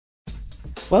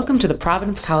Welcome to the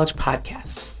Providence College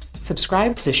Podcast.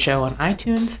 Subscribe to the show on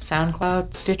iTunes,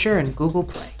 SoundCloud, Stitcher, and Google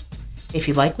Play. If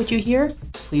you like what you hear,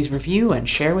 please review and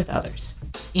share with others.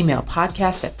 Email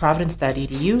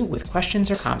podcast@providence.edu with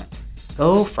questions or comments.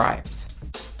 Go Friars.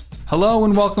 Hello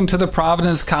and welcome to the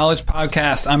Providence College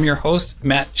Podcast. I'm your host,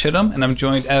 Matt Chittum, and I'm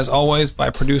joined as always by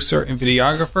producer and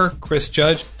videographer Chris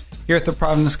Judge. Here at the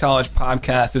Providence College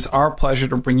Podcast, it's our pleasure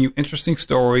to bring you interesting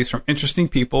stories from interesting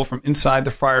people from inside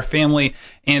the Friar family.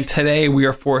 And today we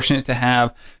are fortunate to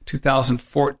have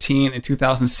 2014 and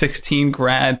 2016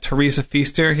 grad Theresa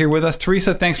Feaster here with us.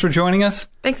 Theresa, thanks for joining us.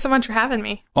 Thanks so much for having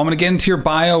me. Well, I'm going to get into your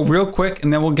bio real quick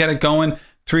and then we'll get it going.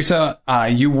 Theresa,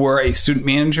 you were a student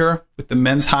manager with the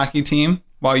men's hockey team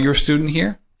while you were a student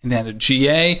here, and then a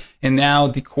GA, and now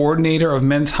the coordinator of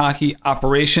men's hockey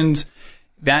operations.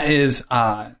 That is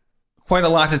quite a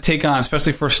lot to take on,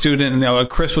 especially for a student. And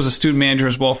Chris was a student manager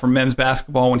as well for men's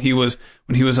basketball when he was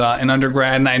an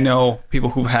undergrad, and I know people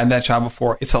who've had that job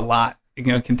before. It's a lot. It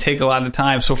can take a lot of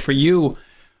time. So for you,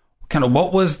 kind of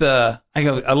what was I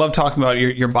love talking about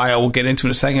your bio. We'll get into it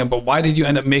in a second, but why did you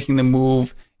end up making the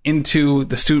move into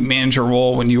the student manager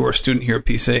role when you were a student here at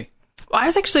PC? Well, I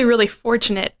was actually really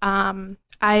fortunate.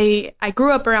 I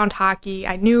grew up around hockey.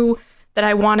 I knew that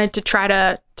I wanted to try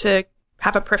to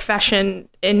have a profession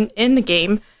in the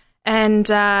game. And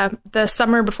the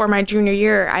summer before my junior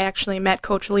year, I actually met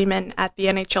Coach Lehman at the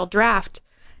NHL draft.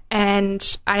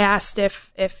 And I asked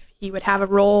if he would have a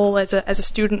role as a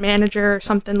student manager or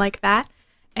something like that.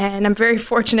 And I'm very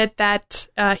fortunate that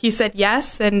he said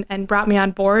yes and brought me on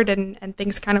board, and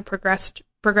things kind of progressed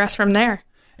from there.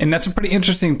 And that's a pretty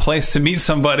interesting place to meet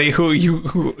somebody who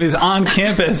is on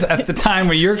campus at the time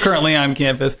where you're currently on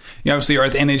campus. You obviously are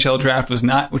at the NHL draft,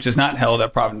 which is not held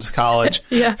at Providence College.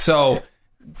 Yeah. So,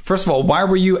 first of all, why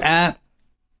were you at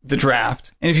the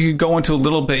draft? And if you could go into a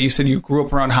little bit, you said you grew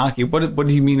up around hockey. What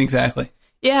do you mean exactly?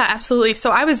 Yeah, absolutely.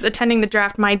 So I was attending the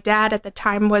draft. My dad at the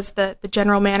time was the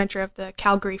general manager of the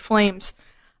Calgary Flames.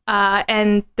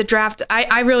 And the draft,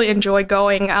 I really enjoy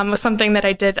going. Was something that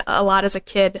I did a lot as a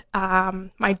kid.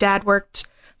 My dad worked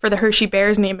for the Hershey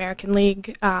Bears in the American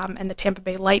League and the Tampa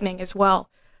Bay Lightning as well.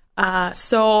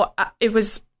 So it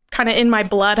was kind of in my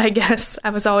blood, I guess. I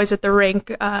was always at the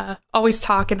rink, always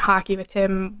talking hockey with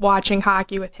him, watching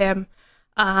hockey with him.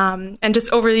 And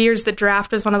just over the years, the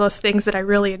draft was one of those things that I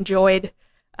really enjoyed.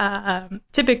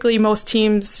 Typically, most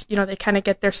teams, they kind of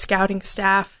get their scouting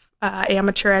staff,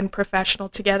 amateur and professional,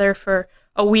 together for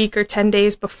a week or 10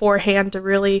 days beforehand to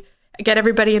really get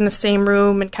everybody in the same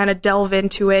room and kind of delve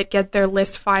into it, get their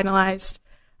list finalized.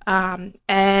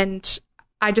 And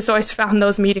I just always found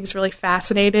those meetings really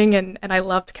fascinating, and I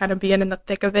loved kind of being in the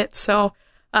thick of it. So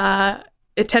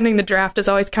attending the draft is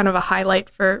always kind of a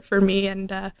highlight for me,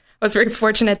 and I was very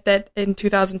fortunate that in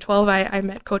 2012 I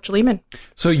met Coach Lehman.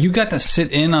 So you got to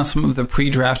sit in on some of the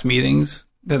pre-draft meetings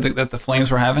that the Flames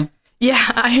were having?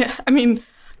 Yeah, I mean,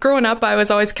 growing up, I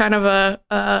was always kind of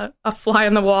a fly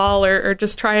on the wall, or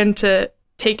just trying to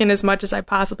take in as much as I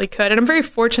possibly could. And I'm very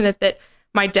fortunate that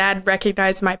my dad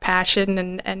recognized my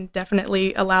passion and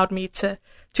definitely allowed me to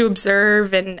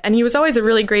observe. And he was always a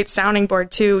really great sounding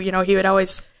board, too. He would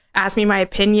always ask me my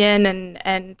opinion.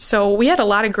 And so we had a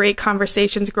lot of great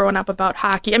conversations growing up about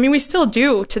hockey. I mean, we still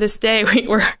do to this day.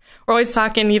 We're always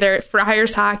talking either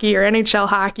Friars hockey or NHL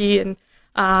hockey, and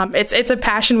it's a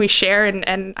passion we share,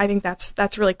 and I think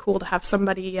that's really cool to have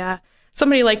somebody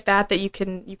like that you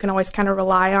can always kind of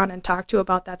rely on and talk to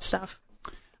about that stuff.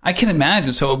 I can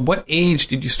imagine. So, at what age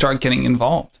did you start getting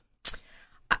involved?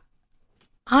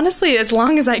 Honestly, as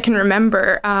long as I can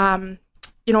remember.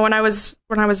 When I was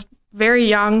very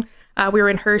young, we were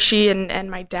in Hershey, and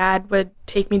my dad would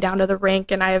take me down to the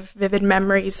rink, and I have vivid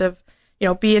memories of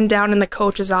being down in the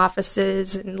coaches'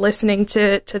 offices and listening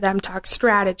to them talk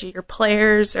strategy or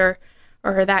players or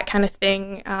that kind of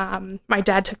thing. My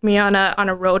dad took me on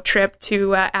a road trip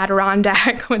to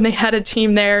Adirondack when they had a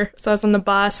team there. So I was on the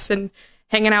bus and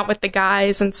hanging out with the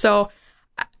guys. And so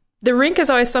the rink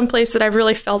is always someplace that I've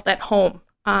really felt at home.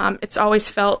 It's always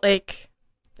felt like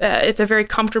it's a very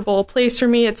comfortable place for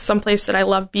me. It's someplace that I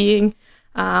love being,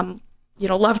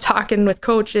 love talking with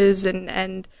coaches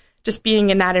and just being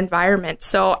in that environment.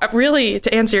 So really,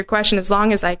 to answer your question, as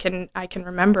long as I can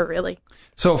remember, really.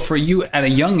 So for you at a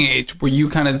young age, were you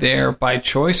kind of there by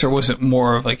choice, or was it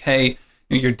more of like, hey,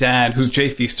 your dad, who's Jay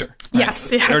Feaster? Right?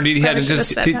 Yes. Or did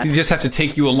he just have to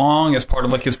take you along as part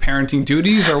of like his parenting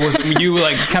duties, or was it you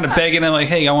like kind of begging him like,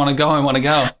 hey, I want to go.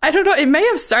 I don't know. It may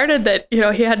have started that, he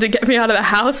had to get me out of the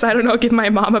house. I don't know, give my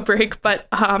mom a break. But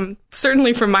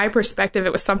certainly from my perspective,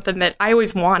 it was something that I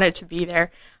always wanted to be there.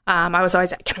 I was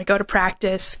always like, can we go to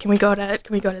practice? Can we go to this?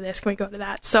 Can we go to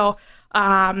that? So,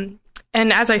 and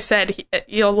as I said,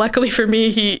 luckily for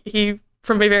me, he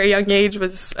from a very young age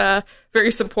was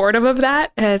very supportive of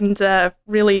that and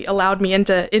really allowed me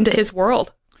into his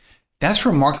world. That's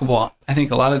remarkable. I think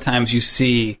a lot of times you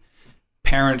see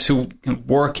parents who can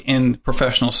work in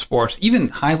professional sports, even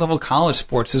high-level college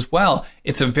sports as well.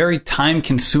 It's a very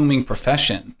time-consuming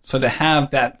profession. So to have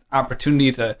that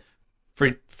opportunity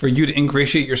for you to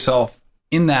ingratiate yourself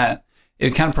in that,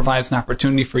 it kind of provides an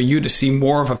opportunity for you to see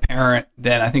more of a parent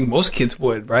than I think most kids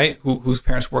would, right? Whose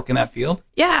parents work in that field.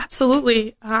 Yeah,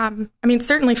 absolutely. I mean,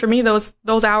 certainly for me, those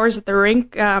hours at the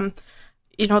rink,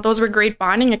 those were great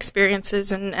bonding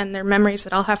experiences and they're memories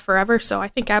that I'll have forever. So I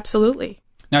think absolutely.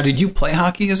 Now, did you play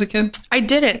hockey as a kid? I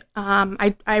didn't.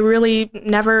 I really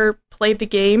never played the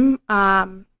game,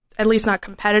 at least not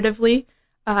competitively.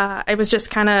 I was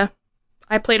just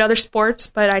I played other sports,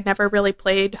 but I never really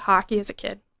played hockey as a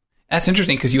kid. That's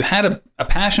interesting because you had a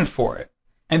passion for it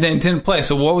and then didn't play.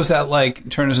 So what was that like in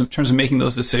terms of making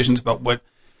those decisions about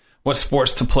what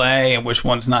sports to play and which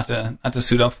ones not to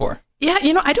suit up for? Yeah,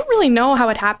 I don't really know how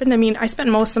it happened. I mean, I spent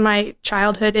most of my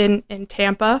childhood in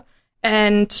Tampa,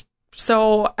 and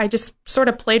so I just sort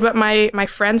of played what my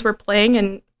friends were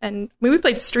playing, and we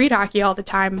played street hockey all the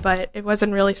time, but it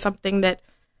wasn't really something that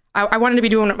I wanted to be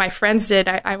doing what my friends did.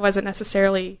 I wasn't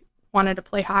necessarily wanted to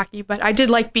play hockey, but I did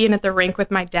like being at the rink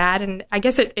with my dad, and I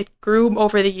guess it grew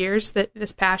over the years,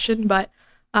 this passion, but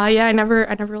I never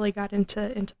really got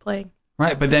into playing.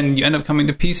 Right, but then you end up coming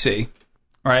to PC,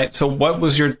 right? So what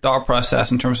was your thought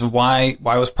process in terms of why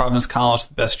was Providence College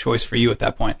the best choice for you at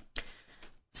that point?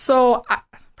 So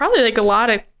probably like a lot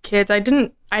of kids, I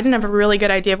didn't have a really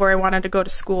good idea of where I wanted to go to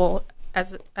school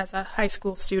as a high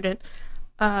school student.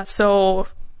 So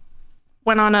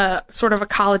went on a sort of a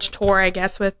college tour, I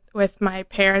guess, with my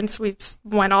parents. We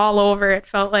went all over. It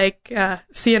felt like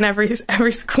seeing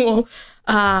every school.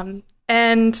 And,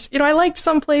 I liked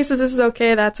some places. This is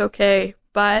okay, that's okay.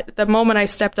 But the moment I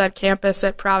stepped on campus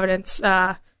at Providence,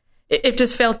 it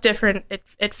just felt different.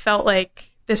 It felt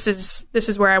like this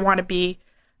is where I want to be.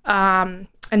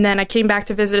 And then I came back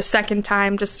to visit a second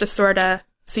time just to sort of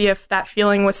see if that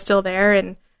feeling was still there.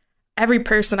 And every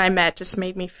person I met just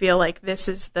made me feel like this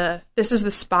is the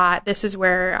spot. This is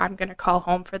where I'm going to call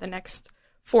home for the next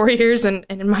 4 years. And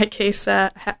in my case,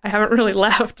 I haven't really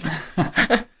left.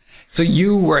 So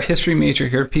you were a history major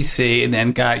here at PC and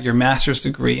then got your master's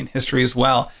degree in history as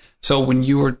well. So when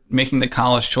you were making the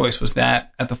college choice, was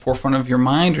that at the forefront of your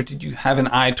mind, or did you have an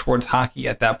eye towards hockey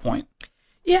at that point?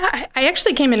 Yeah, I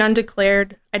actually came in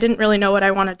undeclared. I didn't really know what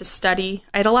I wanted to study.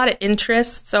 I had a lot of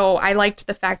interests, so I liked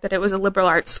the fact that it was a liberal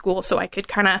arts school, so I could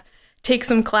kind of take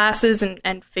some classes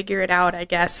and figure it out, I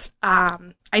guess.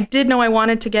 I did know I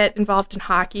wanted to get involved in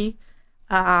hockey,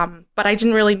 but I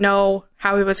didn't really know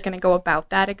how I was going to go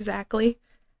about that exactly.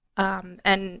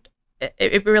 And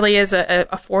it really is a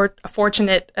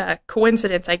fortunate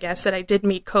coincidence, I guess, that I did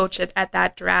meet Coach at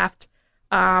that draft.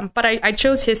 But I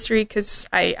chose history because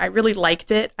I really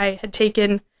liked it. I had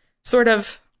taken sort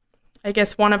of, I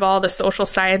guess, one of all the social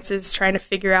sciences trying to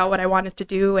figure out what I wanted to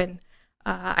do. And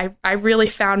I really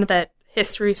found that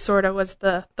history sort of was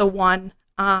the one.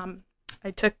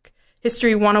 I took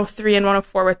history 103 and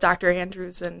 104 with Dr.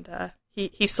 Andrews, and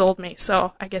he sold me.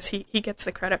 So I guess he gets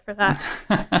the credit for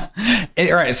that.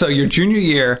 All right. So your junior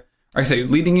year, or I say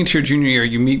leading into your junior year,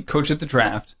 you meet Coach at the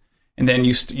draft. And then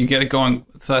you get it going.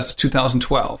 So that's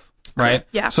 2012, right?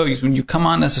 Yeah. So when you come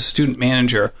on as a student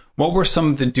manager, what were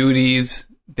some of the duties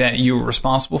that you were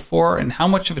responsible for, and how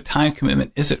much of a time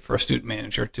commitment is it for a student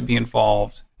manager to be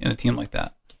involved in a team like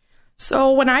that?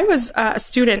 So when I was a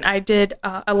student, I did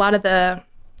a lot of the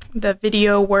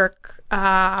video work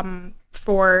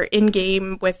for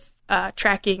in-game with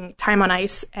tracking time on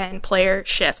ice and player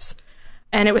shifts,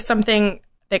 and it was something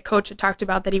that Coach had talked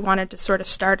about that he wanted to sort of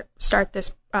start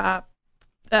this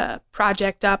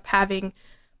project up, having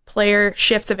player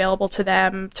shifts available to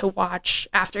them to watch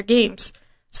after games.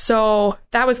 So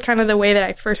that was kind of the way that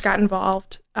I first got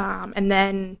involved. And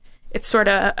then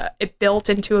it built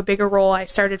into a bigger role. I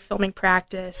started filming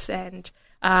practice and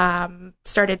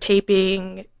started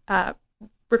taping,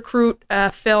 recruit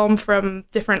film from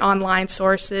different online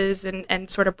sources and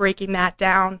sort of breaking that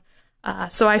down.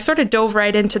 So I sort of dove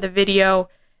right into the video.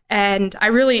 And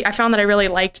I found that I really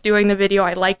liked doing the video.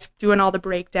 I liked doing all the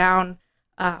breakdown.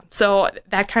 So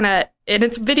that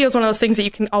video is one of those things that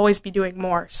you can always be doing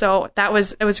more. So it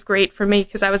was great for me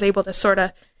because I was able to sort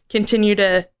of continue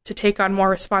to take on more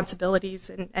responsibilities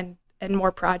and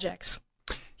more projects.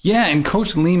 Yeah, and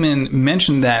Coach Lehman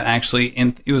mentioned that actually,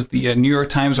 and it was the New York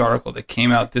Times article that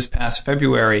came out this past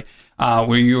February.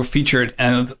 where you were featured,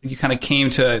 and you kind of came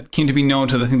to be known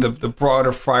to the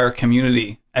broader Friar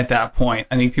community at that point.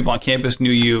 I think people on campus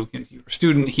knew you. You were a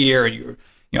student here, and you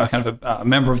were kind of a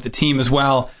member of the team as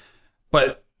well.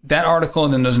 But that article,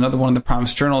 and then there's another one in the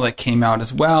Promise Journal that came out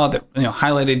as well that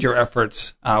highlighted your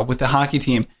efforts with the hockey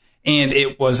team, and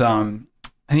it was I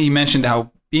think you mentioned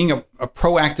how being a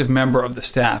proactive member of the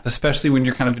staff, especially when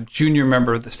you're kind of a junior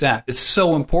member of the staff, is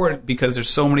so important because there's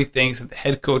so many things that the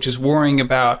head coach is worrying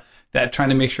about, that trying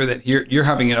to make sure that you're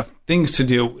having enough things to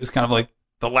do is kind of like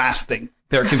the last thing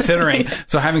they're considering.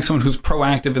 So having someone who's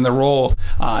proactive in the role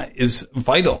is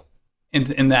vital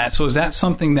in that. So is that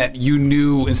something that you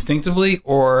knew instinctively,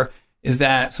 or is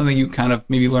that something you kind of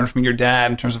maybe learned from your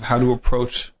dad in terms of how to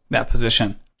approach that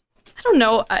position? I don't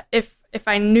know if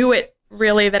I knew it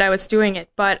really that I was doing it,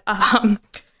 but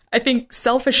I think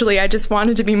selfishly I just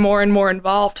wanted to be more and more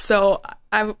involved. So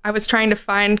I was trying to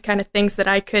find kind of things that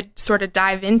I could sort of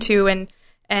dive into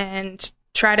and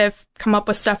try to come up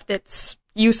with stuff that's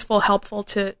useful, helpful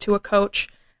to a coach.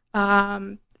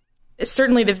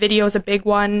 Certainly the video is a big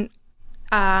one.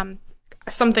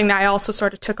 Something that I also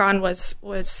sort of took on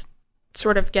was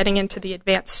sort of getting into the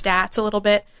advanced stats a little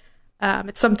bit.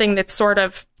 It's something that's sort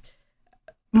of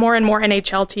more and more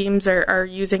NHL teams are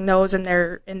using those in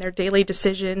their daily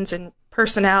decisions and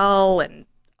personnel and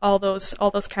all those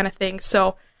kind of things.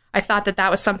 So I thought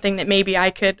that was something that maybe I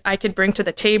could bring to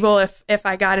the table if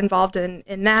I got involved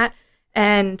in that.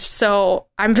 And so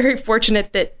I'm very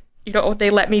fortunate that they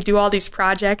let me do all these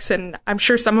projects, and I'm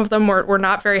sure some of them were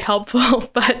not very helpful,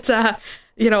 but I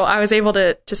was able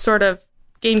to sort of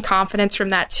gain confidence from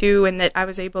that too, and that I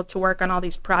was able to work on all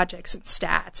these projects and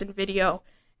stats and video,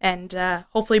 and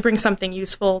hopefully bring something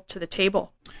useful to the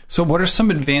table. So what are some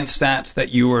advanced stats that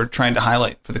you were trying to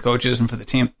highlight for the coaches and for the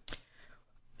team?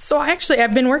 So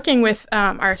I've been working with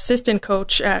our assistant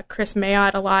coach, Chris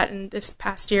Mayotte, a lot, and this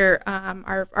past year,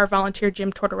 our volunteer,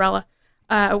 Jim Tortorella.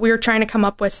 We were trying to come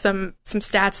up with some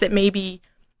stats that maybe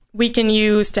we can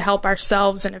use to help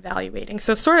ourselves in evaluating.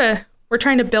 So sort of we're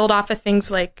trying to build off of things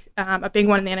like a big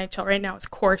one in the NHL right now is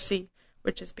Corsi,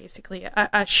 which is basically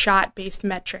a shot-based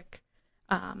metric.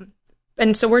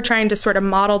 And so we're trying to sort of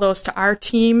model those to our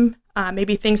team,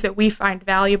 maybe things that we find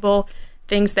valuable,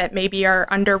 things that maybe are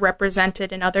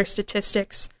underrepresented in other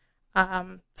statistics.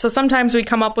 So sometimes we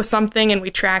come up with something and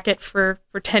we track it for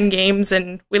 10 games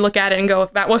and we look at it and go,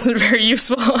 that wasn't very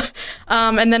useful.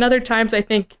 And then other times I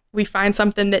think we find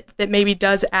something that maybe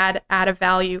does add a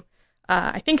value.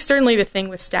 I think certainly the thing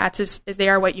with stats is they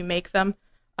are what you make them.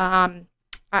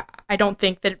 I don't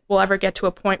think that we'll ever get to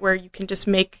a point where you can just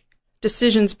make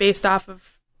decisions based off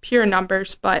of pure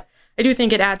numbers, but I do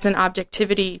think it adds an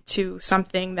objectivity to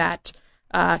something that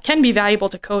can be valuable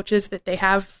to coaches, that they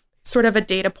have sort of a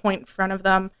data point in front of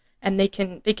them and they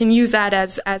can use that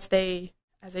as they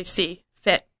see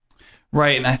fit.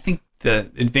 Right, and I think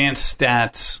the advanced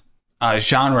stats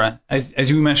genre, as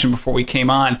you mentioned before we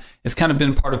came on, has kind of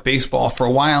been part of baseball for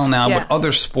a while now, yeah. But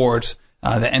other sports,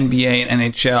 the NBA and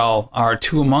NHL are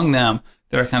two among them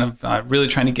that are kind of really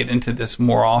trying to get into this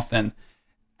more often.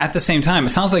 At the same time, it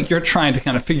sounds like you're trying to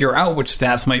kind of figure out which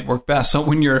stats might work best. So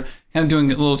when you're kind of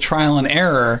doing a little trial and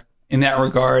error in that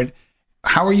regard,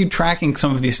 how are you tracking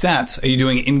some of these stats? Are you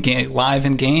doing in-game, live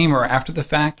in-game, or after the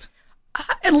fact?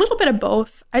 A little bit of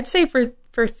both. I'd say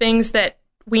for things that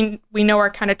we know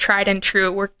are kind of tried and true,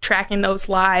 we're tracking those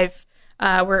live.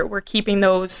 We're keeping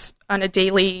those on a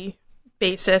daily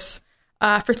basis.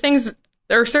 For things,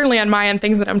 or certainly on my end,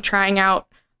 things that I'm trying out,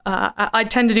 I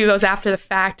tend to do those after the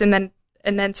fact, and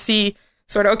then see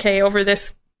sort of, okay, over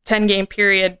this 10-game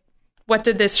period, what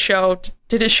did this show?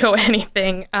 Did it show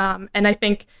anything? And I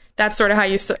think that's sort of how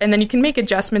and then you can make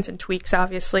adjustments and tweaks,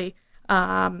 obviously,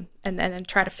 and then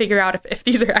try to figure out if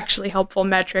these are actually helpful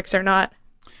metrics or not.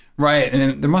 Right, and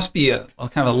then there must be a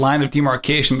kind of a line of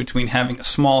demarcation between having a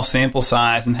small sample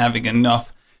size and having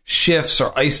enough shifts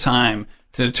or ice time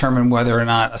to determine whether or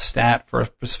not a stat for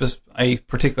a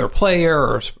particular player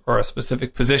or a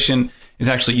specific position is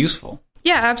actually useful.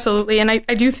 Yeah, absolutely. And I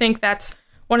do think that's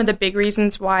one of the big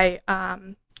reasons why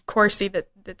Corsi,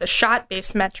 the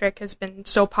shot-based metric, has been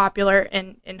so popular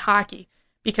in hockey,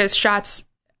 because shots,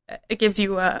 it gives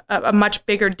you a much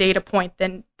bigger data point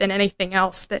than anything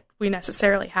else that we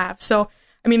necessarily have. So,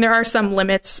 I mean, there are some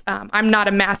limits. I'm not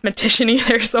a mathematician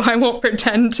either, so I won't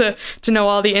pretend to know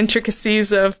all the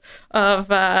intricacies of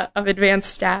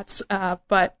advanced stats.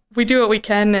 But we do what we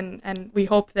can, and we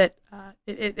hope that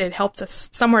it helps us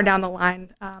somewhere down the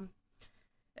line.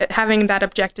 Having that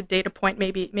objective data point,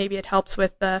 maybe it helps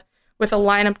with a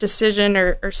lineup decision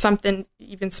or something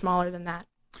even smaller than that.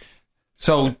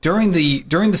 So during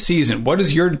the season, what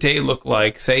does your day look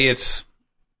like? Say it's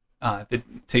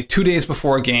say 2 days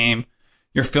before a game,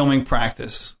 you're filming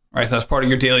practice, right? So that's part of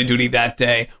your daily duty that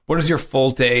day. What does your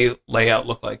full day layout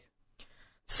look like?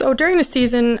 So during the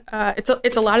season,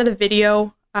 it's a lot of the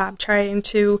video, trying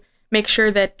to make sure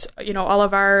that all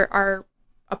of our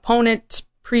opponent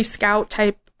pre-scout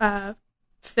type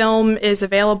film is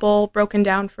available, broken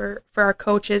down for our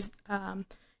coaches.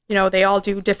 They all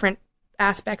do different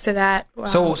aspects of that.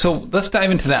 So let's dive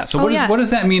into that. So what does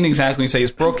that mean exactly when you say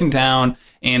it's broken down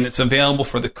and it's available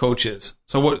for the coaches?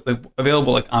 So what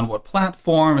available on what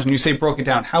platforms? When you say broken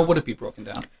down, how would it be broken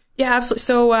down? Yeah, absolutely.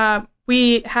 So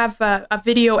we have a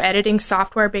video editing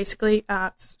software, basically.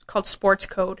 It's called Sports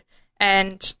Code,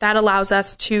 and that allows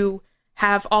us to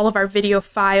have all of our video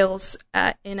files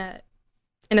in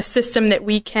a system that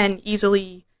we can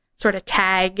easily sort of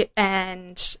tag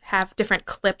and have different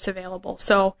clips available.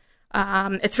 So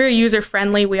it's very user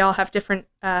friendly. We all have different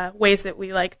ways that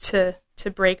we like to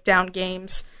break down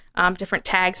games, different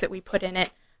tags that we put in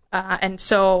it, and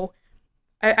so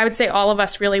I would say all of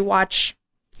us really watch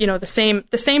the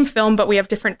same film, but we have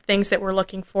different things that we're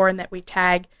looking for and that we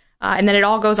tag, and then it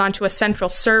all goes onto a central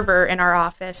server in our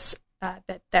office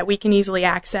that we can easily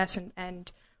access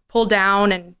and pull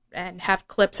down and have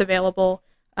clips available,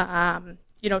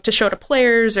 to show to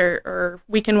players, or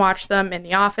we can watch them in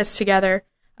the office together.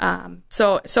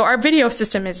 So our video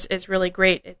system is really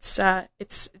great. It's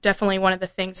definitely one of the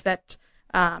things that,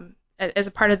 as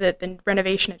a part of the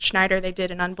renovation at Schneider, they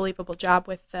did an unbelievable job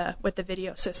with the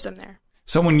video system there.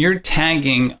 So when you're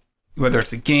tagging, whether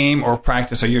it's a game or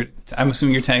practice, I'm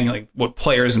assuming you're tagging like what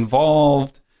players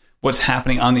involved, what's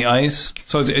happening on the ice.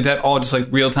 So is that all just like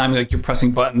real time, like you're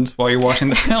pressing buttons while you're watching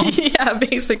the film? Yeah,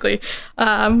 basically.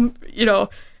 It's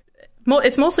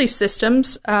mostly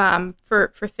systems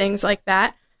for things like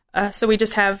that. So we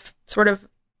just have sort of,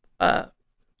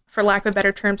 for lack of a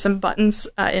better term, some buttons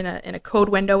in a code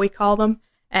window, we call them.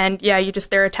 And yeah,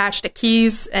 they're attached to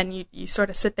keys, and you sort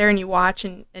of sit there and you watch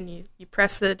and you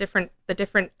press the different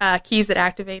keys that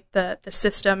activate the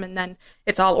system, and then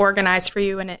it's all organized for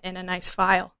you in a nice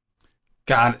file.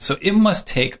 Got it. So it must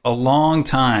take a long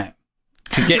time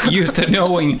to get used to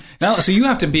knowing. Now, so you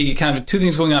have to be kind of two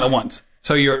things going on at once.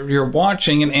 So you're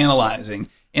watching and analyzing,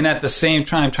 and at the same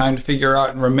time trying to figure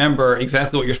out and remember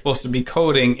exactly what you're supposed to be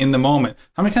coding in the moment.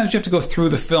 How many times do you have to go through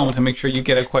the film to make sure you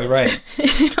get it quite right?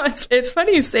 It's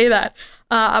funny you say that.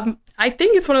 I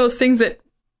think it's one of those things that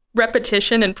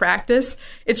repetition and practice,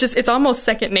 it's almost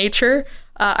second nature.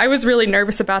 I was really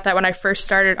nervous about that when I first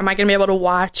started. Am I going to be able to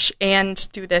watch and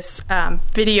do this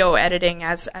video editing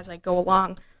as I go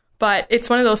along? But it's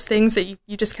one of those things that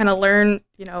you just kind of learn,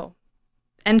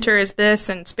 enter is this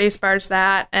and spacebar is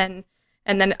that,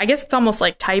 and then I guess it's almost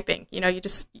like typing. You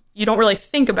don't really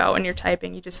think about when you're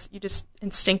typing. You just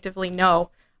instinctively know.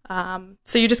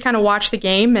 So you just kind of watch the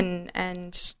game,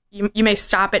 and you may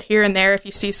stop it here and there if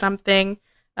you see something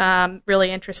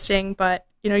really interesting. But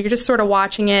you're just sort of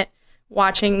watching it,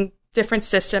 watching different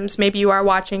systems. Maybe you are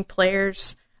watching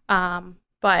players,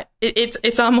 but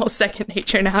it's almost second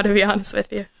nature now, to be honest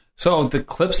with you. So the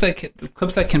clips that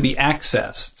can be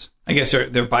accessed, I guess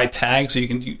they're by tag, so you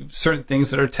can do certain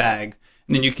things that are tagged,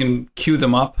 and then you can queue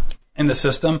them up in the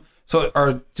system.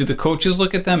 So do the coaches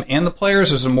look at them and the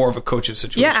players, or is it more of a coach's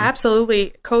situation? Yeah,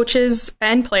 absolutely. Coaches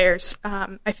and players.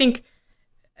 I think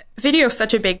video is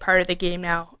such a big part of the game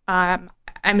now.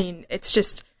 It's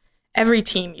just every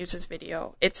team uses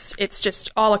video. It's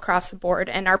just all across the board.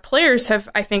 And our players have,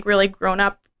 I think, really grown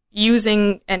up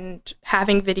using and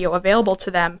having video available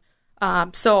to them.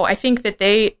 So I think that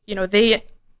they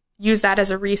use that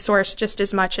as a resource just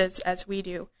as much as we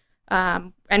do.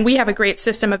 And we have a great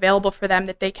system available for them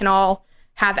that they can all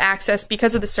have access,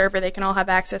 because of the server. They can all have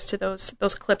access to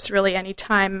those clips really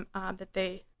anytime that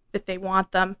they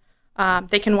want them.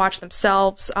 They can watch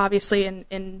themselves, obviously,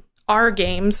 in our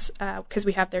games, because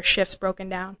we have their shifts broken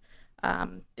down.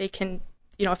 They can,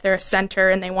 if they're a center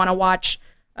and they want to watch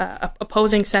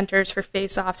opposing centers for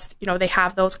face-offs, they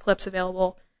have those clips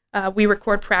available. We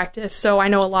record practice, so I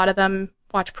know a lot of them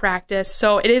watch practice.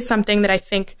 So it is something that I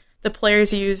think the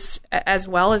players use as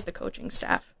well as the coaching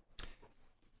staff.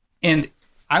 And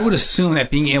I would assume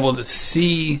that being able to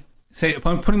see, say, if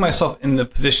I'm putting myself in the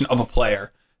position of a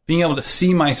player, being able to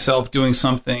see myself doing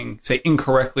something, say,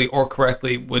 incorrectly or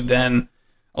correctly, would then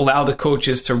allow the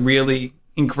coaches to really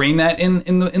ingrain that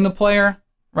in the player,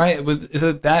 right? Is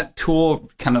it that tool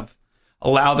kind of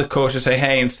allow the coach to say,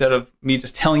 hey, instead of me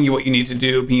just telling you what you need to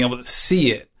do, being able to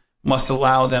see it must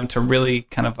allow them to really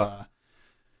kind of,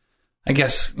 I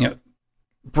guess,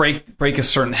 break a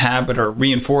certain habit or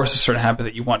reinforce a certain habit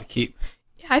that you want to keep?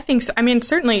 Yeah, I think so. I mean,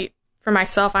 certainly for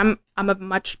myself, I'm a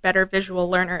much better visual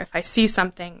learner. If I see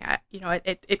something,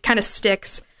 it kind of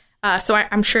sticks. So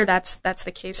I'm sure that's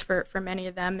the case for many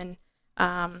of them.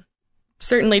 And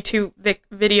certainly too, the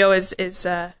video is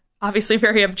obviously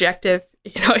very objective.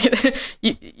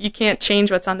 You can't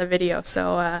change what's on the video.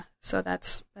 So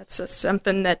that's just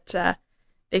something that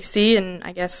they see, and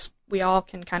I guess we all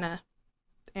can kind of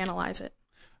analyze it.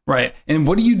 Right. And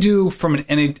what do you do from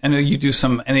I know you do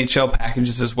some NHL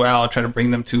packages as well, try to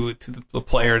bring them to the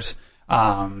players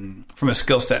from a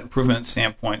skill set improvement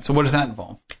standpoint. So what does that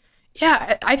involve?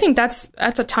 Yeah, I think that's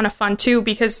a ton of fun too,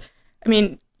 because I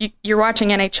mean, you're watching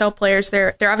NHL players.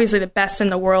 They're obviously the best in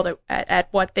the world at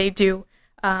what they do.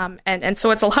 And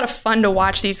so it's a lot of fun to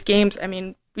watch these games. I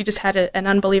mean, we just had an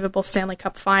unbelievable Stanley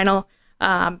Cup final,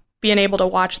 being able to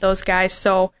watch those guys.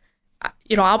 So,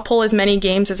 I'll pull as many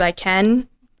games as I can,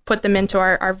 put them into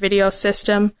our video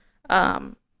system.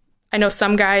 I know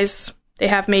some guys, they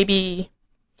have maybe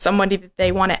somebody that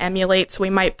they want to emulate, so we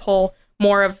might pull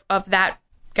more of that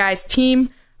guy's team,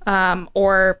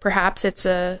 or perhaps it's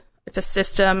a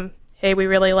system. Hey, we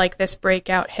really like this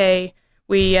breakout. Hey,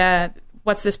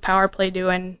 what's this power play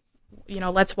doing?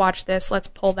 Let's watch this. Let's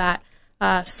pull that.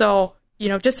 So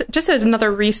just as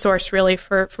another resource, really,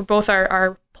 for both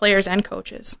our players and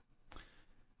coaches.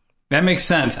 That makes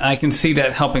sense. I can see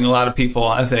that helping a lot of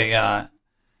people as they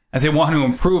want to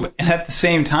improve. And at the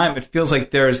same time, it feels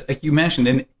like there's, like you mentioned,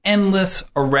 an endless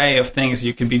array of things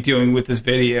you could be doing with this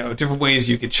video, different ways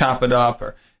you could chop it up,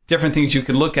 or different things you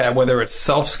could look at, whether it's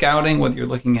self-scouting, whether you're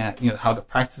looking at how the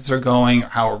practices are going, or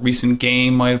how a recent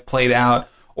game might have played out,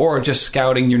 or just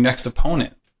scouting your next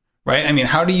opponent, right? I mean,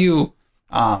 how do you,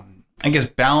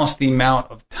 balance the amount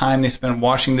of time they spend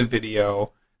watching the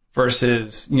video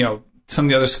versus, some of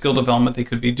the other skill development they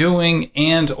could be doing,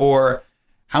 and or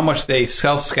how much they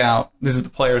self-scout. This is the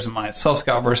players in mind.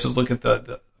 Self-scout versus look at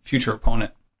the future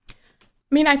opponent. I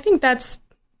mean, I think that's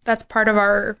part of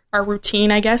our routine,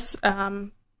 I guess.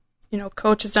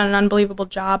 Coach has done an unbelievable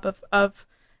job of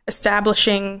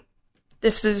establishing,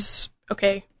 this is,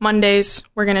 okay, Mondays,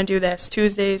 we're going to do this.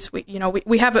 Tuesdays, we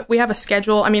have a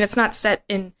schedule. I mean, it's not set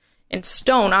in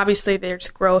stone. Obviously, there's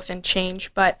growth and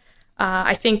change, but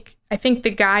I think the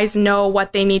guys know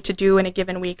what they need to do in a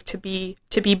given week to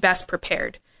be best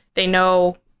prepared. They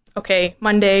know, okay,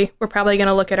 Monday, we're probably going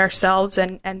to look at ourselves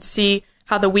and see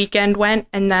how the weekend went,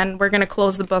 and then we're going to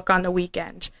close the book on the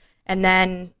weekend. And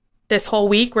then this whole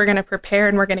week, we're going to prepare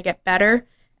and we're going to get better.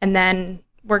 And then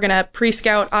we're going to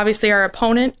pre-scout, obviously, our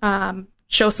opponent,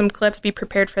 show some clips, be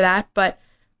prepared for that. But,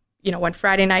 when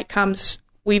Friday night comes,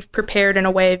 we've prepared in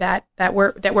a way that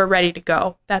we're ready to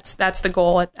go. That's the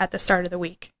goal at the start of the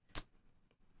week.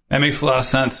 That makes a lot of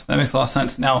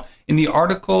sense. Now, in the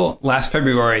article last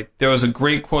February, there was a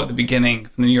great quote at the beginning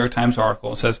from the New York Times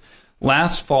article. It says,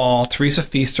 "Last fall, Theresa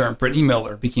Feaster and Brittany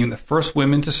Miller became the first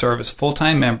women to serve as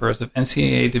full-time members of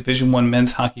NCAA Division I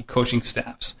men's hockey coaching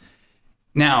staffs."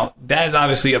 Now, that is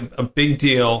obviously a big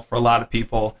deal for a lot of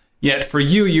people. Yet for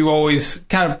you always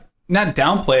kind of not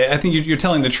downplay it. I think you're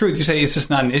telling the truth. You say it's just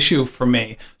not an issue for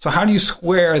me. So how do you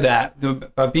square that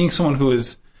about being someone who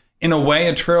is, in a way,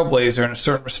 a trailblazer in a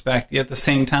certain respect, yet at the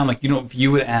same time, like, you don't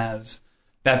view it as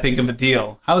that big of a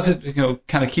deal? How is it,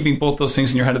 kind of keeping both those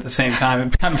things in your head at the same time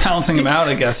and kind of balancing them out,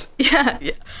 I guess? Yeah.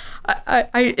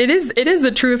 It is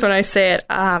the truth when I say it.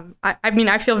 I mean,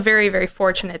 I feel very, very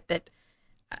fortunate that,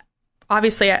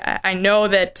 obviously, I know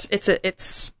that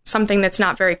it's something that's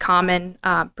not very common,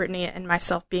 Brittany and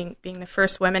myself being the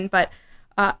first women, but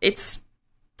it's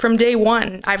from day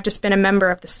one, I've just been a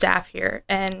member of the staff here,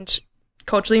 and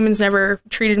Coach Lehman's never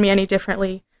treated me any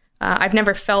differently. I've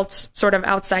never felt sort of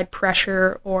outside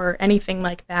pressure or anything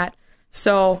like that.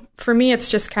 So for me, it's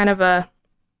just kind of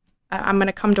I'm going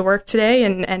to come to work today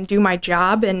and do my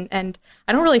job, and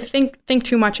I don't really think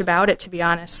too much about it, to be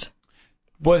honest.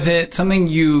 Was it something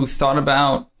you thought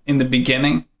about in the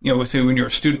beginning? Say when you were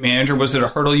a student manager, was it a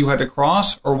hurdle you had to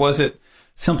cross, or was it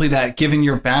simply that, given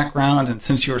your background and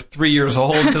since you were 3 years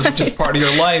old, this was just part of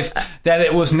your life, that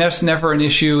it was never an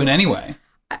issue in any way?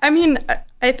 I mean,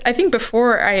 I think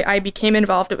before I became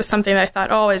involved, it was something that I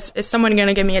thought, is someone going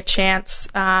to give me a chance?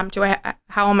 How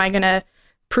am I going to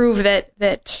prove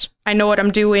that I know what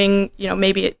I'm doing?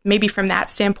 Maybe from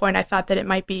that standpoint, I thought that it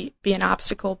might be an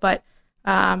obstacle, but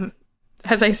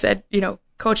as I said,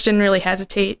 Coach didn't really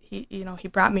hesitate. He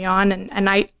brought me on, and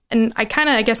I kind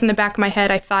of, I guess in the back of my head,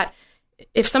 I thought,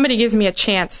 if somebody gives me a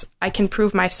chance, I can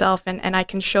prove myself, and I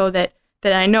can show that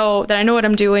I know what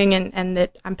I'm doing, and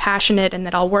that I'm passionate, and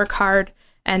that I'll work hard,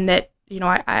 and that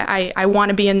I want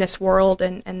to be in this world,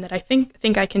 and that I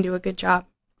think I can do a good job.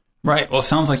 Right. Well, it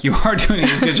sounds like you are doing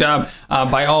a good job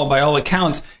by all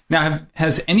accounts. Now,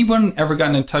 has anyone ever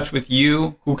gotten in touch with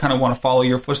you who kind of want to follow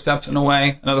your footsteps in a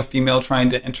way? Another female trying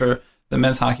to enter the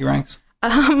men's hockey ranks?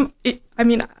 I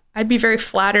mean, I'd be very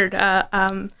flattered.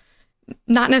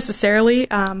 Not necessarily,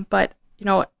 but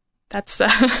that's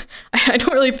I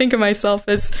don't really think of myself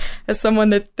as someone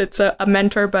that's a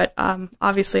mentor. But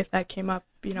obviously, if that came up,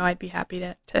 I'd be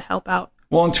happy to help out.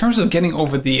 Well, in terms of getting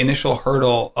over the initial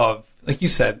hurdle of, like you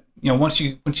said, once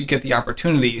you get the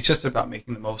opportunity, it's just about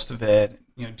making the most of it,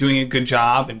 doing a good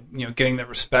job and, getting the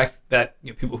respect that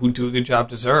people who do a good job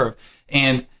deserve.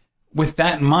 And with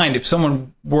that in mind, if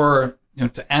someone were,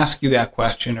 to ask you that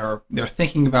question, or they're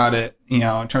thinking about it,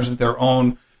 in terms of their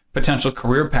own potential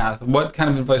career path, what kind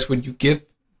of advice would you give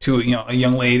to, a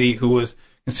young lady who was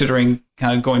considering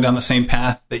kind of going down the same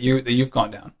path that you've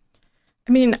gone down?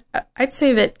 I mean, I'd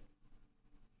say that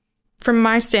from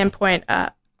my standpoint,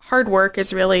 hard work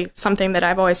is really something that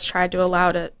I've always tried to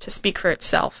allow to speak for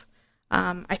itself.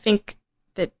 I think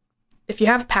that if you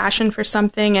have passion for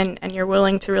something and you're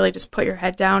willing to really just put your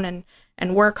head down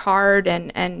and work hard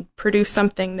and produce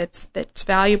something that's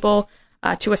valuable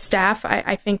to a staff,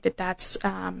 I think that's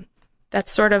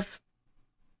sort of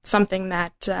something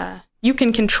that you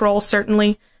can control.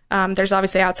 Certainly, there's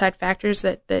obviously outside factors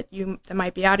that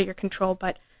might be out of your control,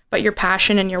 but your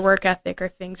passion and your work ethic are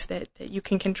things that you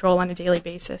can control on a daily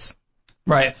basis.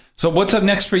 Right. So what's up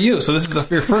next for you? So this is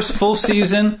your first full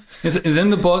season is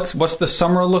in the books. What's the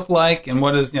summer look like? And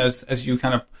what is, as you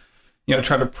kind of,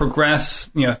 try to progress,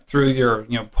 through your,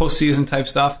 postseason type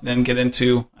stuff, then get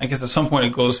into, I guess at some point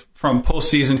it goes from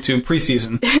postseason to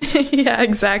preseason. Yeah,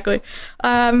 exactly.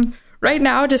 Right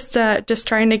now, just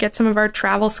trying to get some of our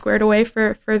travel squared away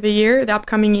for the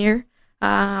upcoming year.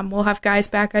 We'll have guys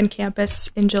back on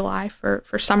campus in July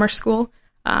for summer school,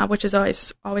 which is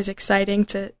always exciting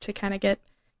to kind of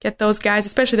get those guys,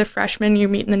 especially the freshmen. You're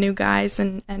meeting the new guys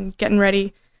and getting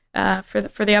ready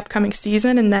for the upcoming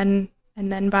season, and then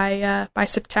by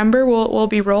September we'll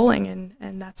be rolling,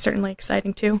 and that's certainly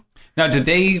exciting too. Now, did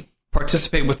they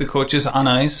participate with the coaches on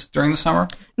ice during the summer?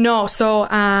 No, so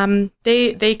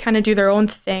they kind of do their own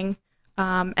thing.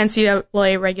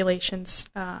 NCAA regulations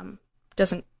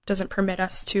doesn't permit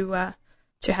us to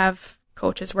have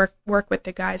coaches work with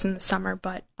the guys in the summer,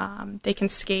 but they can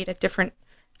skate at different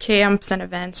camps and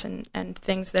events and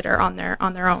things that are on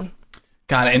their own.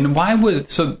 Got it. And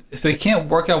so if they can't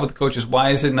work out with the coaches,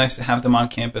 why is it nice to have them on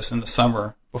campus in the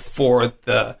summer before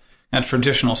the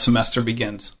traditional semester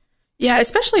begins? Yeah,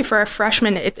 especially for our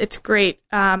freshmen, it's great.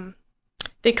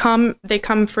 They come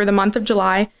for the month of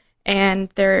July, and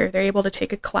they're able to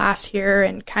take a class here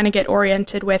and kind of get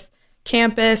oriented with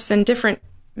campus and different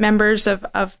members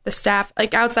of the staff,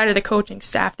 like outside of the coaching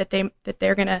staff that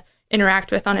they're going to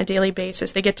interact with on a daily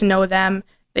basis. They get to know them.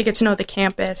 They get to know the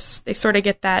campus. They sort of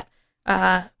get that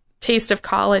taste of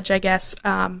college, I guess,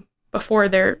 before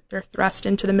they're thrust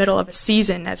into the middle of a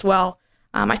season as well.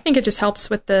 I think it just helps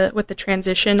with the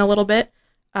transition a little bit.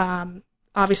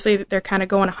 Obviously, they're kind of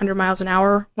going 100 miles an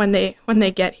hour when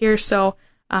they get here, so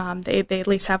they at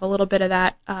least have a little bit of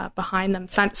that behind them,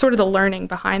 sort of the learning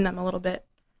behind them a little bit.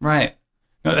 Right.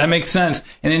 No, that makes sense.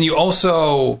 And then you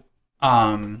also,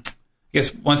 I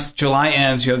guess, once July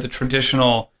ends, you have the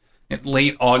traditional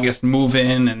late August move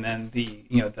in, and then the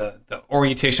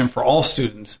orientation for all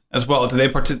students as well. Did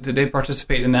they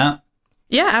participate in that?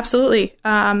 Yeah, absolutely.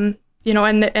 And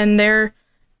they're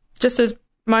just as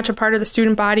much a part of the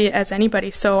student body as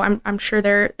anybody. So I'm sure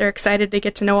they're excited to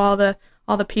get to know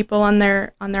all the people on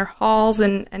their halls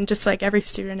and just like every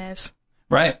student is.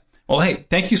 Right. Well, hey,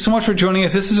 thank you so much for joining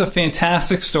us. This is a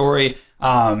fantastic story.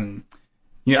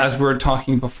 As we were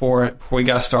talking before we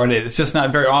got started, it's just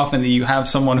not very often that you have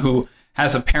someone who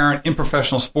has a parent in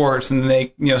professional sports and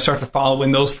they start to follow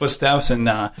in those footsteps. And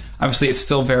obviously, it's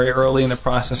still very early in the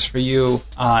process for you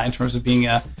in terms of being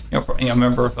a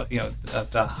member of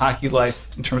the hockey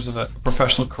life in terms of a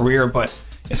professional career. But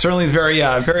it certainly is very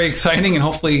very exciting, and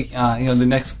hopefully the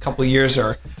next couple of years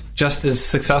are just as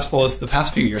successful as the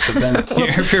past few years have been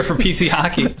here for PC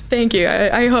hockey. Thank you.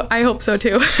 I hope so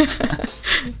too.